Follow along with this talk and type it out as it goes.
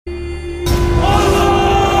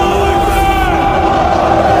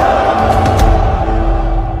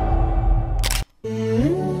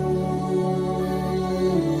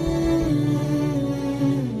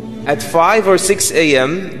at 5 or 6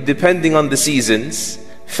 a.m., depending on the seasons,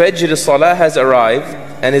 Fajr Salah has arrived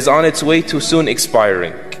and is on its way to soon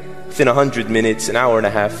expiring. Within 100 minutes, an hour and a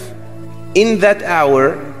half. In that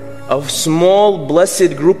hour, a small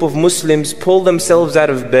blessed group of Muslims pull themselves out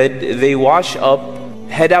of bed, they wash up,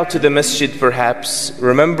 head out to the masjid perhaps,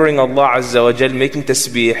 remembering Allah Azza wa Jal, making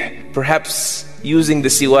tasbih, perhaps using the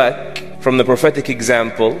siwak from the prophetic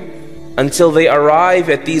example, until they arrive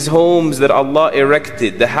at these homes that Allah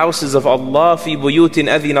erected, the houses of Allah, fi buyutin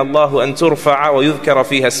adhina Allahu an turfa'a wa yudhkara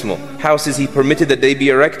fiha ismuh. Houses He permitted that they be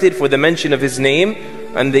erected for the mention of His name,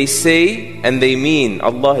 and they say and they mean,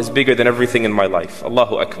 Allah is bigger than everything in my life.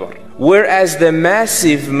 Allahu Akbar. Whereas the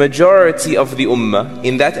massive majority of the ummah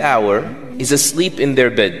in that hour is asleep in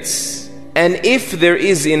their beds. And if there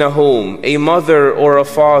is in a home a mother or a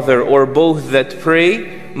father or both that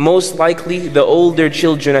pray, most likely the older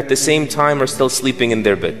children at the same time are still sleeping in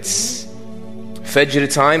their beds.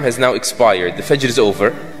 Fajr time has now expired. The Fajr is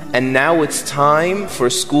over. And now it's time for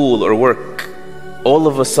school or work. All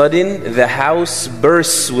of a sudden, the house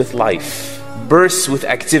bursts with life, bursts with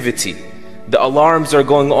activity. The alarms are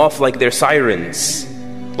going off like they're sirens.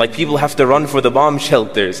 Like people have to run for the bomb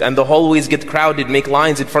shelters, and the hallways get crowded, make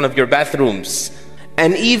lines in front of your bathrooms.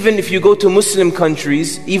 And even if you go to Muslim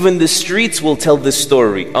countries, even the streets will tell this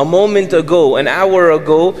story. A moment ago, an hour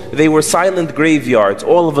ago, they were silent graveyards.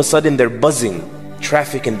 All of a sudden, they're buzzing.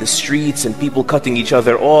 Traffic in the streets and people cutting each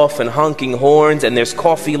other off and honking horns, and there's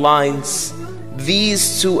coffee lines.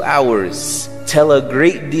 These 2 hours tell a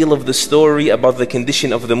great deal of the story about the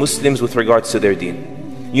condition of the Muslims with regards to their deen.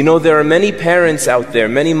 You know, there are many parents out there,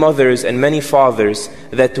 many mothers and many fathers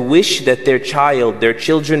that wish that their child, their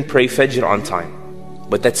children pray Fajr on time.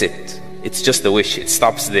 But that's it. It's just a wish. It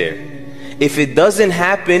stops there. If it doesn't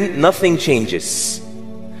happen, nothing changes.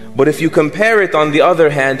 But if you compare it on the other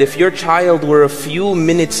hand, if your child were a few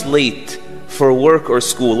minutes late for work or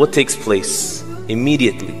school, what takes place?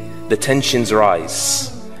 Immediately, the tensions rise.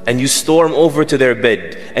 And you storm over to their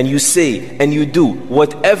bed, and you say and you do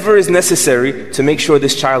whatever is necessary to make sure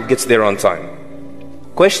this child gets there on time.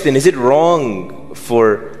 Question, is it wrong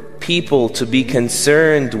for people to be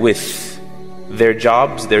concerned with their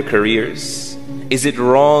jobs, their careers? Is it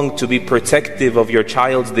wrong to be protective of your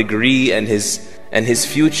child's degree and his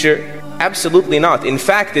future? Absolutely not. In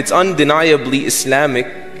fact, it's undeniably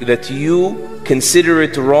Islamic that you consider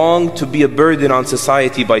it wrong to be a burden on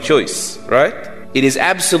society by choice, right? It is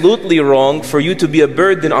absolutely wrong for you to be a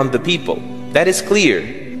burden on the people. That is clear.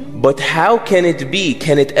 But how can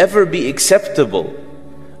it ever be acceptable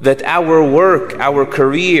that our work, our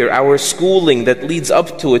career, our schooling that leads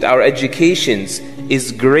up to it, our educations,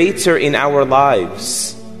 is greater in our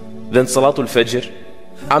lives than Salatul Fajr?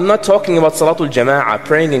 I'm not talking about Salatul Jama'ah,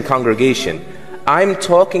 praying in congregation. I'm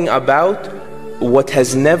talking about what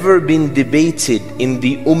has never been debated in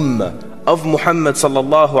the Ummah of Muhammad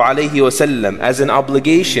sallallahu alayhi wasallam as an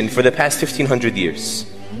obligation for the past 1500 years.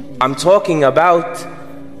 I'm talking about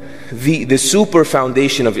the super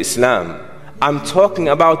foundation of Islam. I'm talking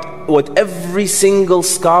about what every single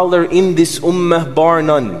scholar in this ummah, bar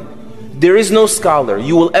none, there is no scholar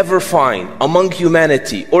you will ever find among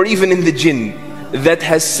humanity or even in the jinn that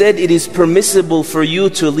has said it is permissible for you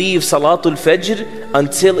to leave Salatul Fajr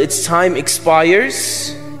until its time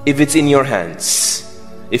expires if it's in your hands.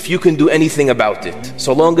 If you can do anything about it.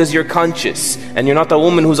 So long as you're conscious and you're not a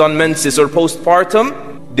woman who's on menses or postpartum,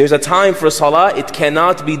 there's a time for salah, it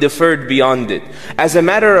cannot be deferred beyond it. As a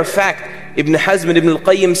matter of fact, Ibn Hazm and Ibn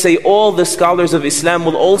al-Qayyim say all the scholars of Islam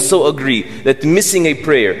will also agree that missing a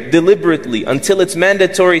prayer deliberately until its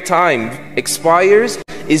mandatory time expires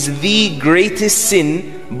is the greatest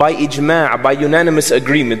sin by ijma', by unanimous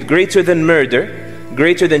agreement. Greater than murder,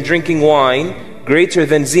 greater than drinking wine, greater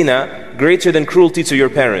than zina, greater than cruelty to your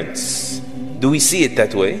parents. Do we see it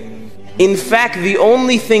that way? In fact, the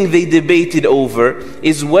only thing they debated over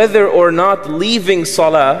is whether or not leaving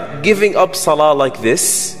salah, giving up salah like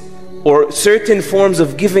this, or certain forms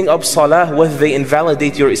of giving up salah, whether they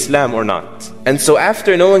invalidate your Islam or not. And so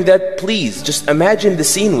after knowing that, please just imagine the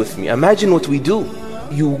scene with me. Imagine what we do.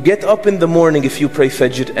 You get up in the morning if you pray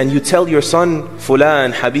Fajr and you tell your son,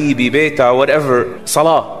 Fulan, Habibi, Beta, whatever,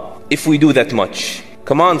 salah. If we do that much.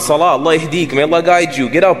 Come on, salah, Allah ihdeek, may Allah guide you,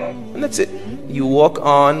 get up. And that's it. You walk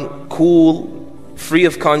on, cool, free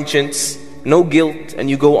of conscience, no guilt, and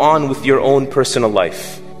you go on with your own personal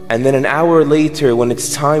life. And then an hour later, when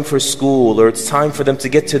it's time for school or it's time for them to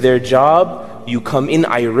get to their job, you come in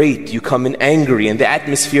irate, you come in angry, and the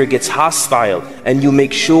atmosphere gets hostile, and you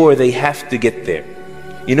make sure they have to get there.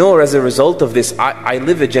 You know, as a result of this, I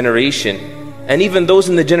live a generation And even those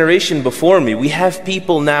in the generation before me, we have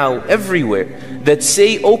people now everywhere that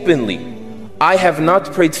say openly, I have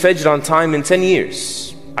not prayed Fajr on time in 10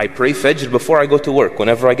 years. I pray Fajr before I go to work,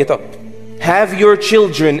 whenever I get up. Have your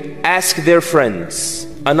children ask their friends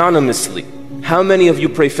anonymously, how many of you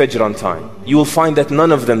pray Fajr on time? You will find that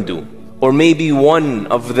none of them do. Or maybe one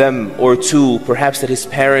of them or two, perhaps that his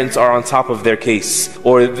parents are on top of their case.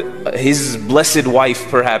 Or his blessed wife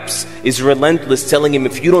perhaps is relentless, telling him,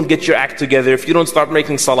 if you don't get your act together, if you don't start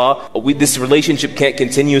making salah, this relationship can't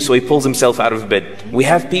continue, so he pulls himself out of bed. We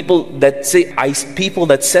have people that say, people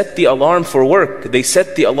that set the alarm for work, they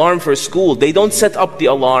set the alarm for school, they don't set up the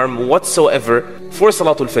alarm whatsoever for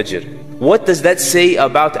Salatul Fajr. What does that say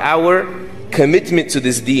about our commitment to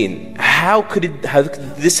this deen? How could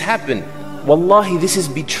this happen? Wallahi, this is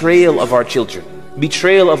betrayal of our children,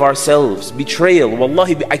 betrayal of ourselves, betrayal.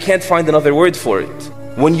 Wallahi, I can't find another word for it.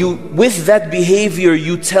 When you, with that behavior,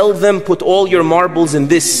 you tell them, put all your marbles in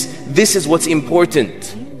this is what's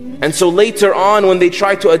important. And so later on, when they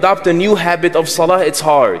try to adopt a new habit of salah, it's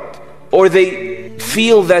hard. Or they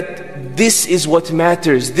feel that this is what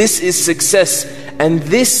matters, this is success. And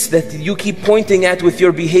this that you keep pointing at with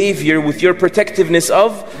your behavior, with your protectiveness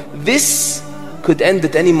of, this could end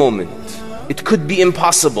at any moment. It could be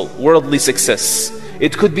impossible, worldly success.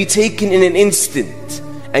 It could be taken in an instant.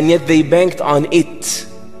 And yet they banked on it,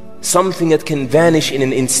 something that can vanish in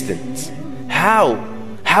an instant. How?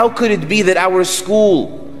 How could it be that our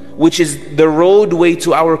school, which is the roadway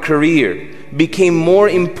to our career, became more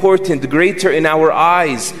important, greater in our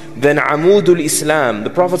eyes than Amudul Islam? The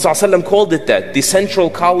Prophet ﷺ called it that, the central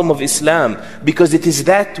column of Islam, because it is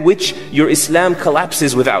that which your Islam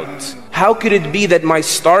collapses without. How could it be that my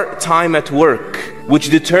start time at work, which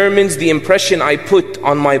determines the impression I put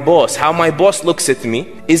on my boss, how my boss looks at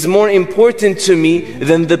me, is more important to me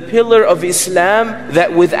than the pillar of Islam,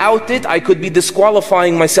 that without it I could be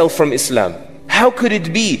disqualifying myself from Islam? How could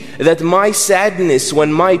it be that my sadness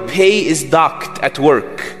when my pay is docked at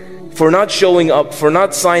work, for not showing up, for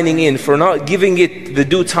not signing in, for not giving it the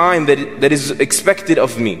due time that is expected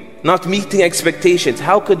of me, not meeting expectations,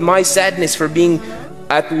 how could my sadness for being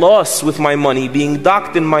at loss with my money, being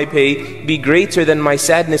docked in my pay, be greater than my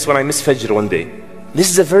sadness when I miss Fajr one day? This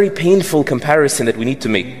is a very painful comparison that we need to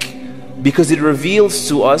make, because it reveals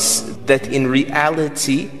to us that in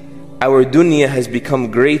reality, our dunya has become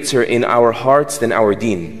greater in our hearts than our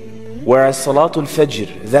deen. Whereas Salatul Fajr,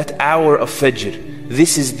 that hour of Fajr,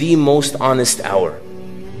 this is the most honest hour.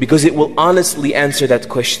 Because it will honestly answer that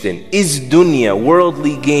question. Is dunya,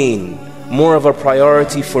 worldly gain, more of a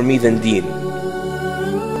priority for me than deen?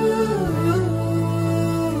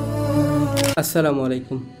 Assalamu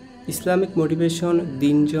alaikum. Islamic Motivation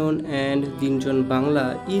Deen Zone and Deen Zone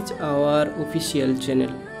Bangla is our official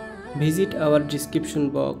channel. Visit our description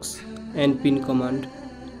box and pin command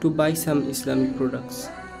to buy some Islamic products.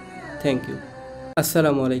 Thank you.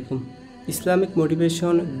 Assalamu alaikum. Islamic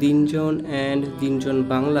Motivation Deen Zone and Deen Zone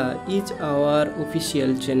Bangla is our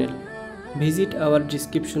official channel. Visit our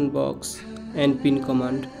description box and pin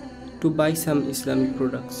command to buy some Islamic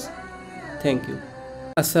products. Thank you.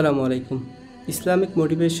 Assalamu alaikum. Islamic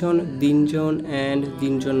Motivation Deen Zone and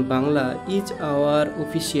Deen Zone Bangla is our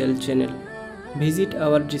official channel. Visit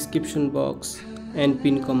our description box and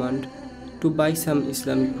pin command to buy some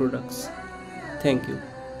Islamic products. Thank you.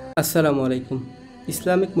 Assalamu alaikum.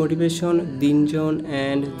 Islamic Motivation Deen Zone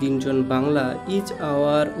and Deen Zone Bangla is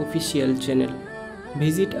our official channel.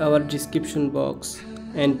 Visit our description box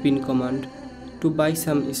and pin command to buy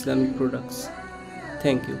some Islamic products.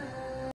 Thank you.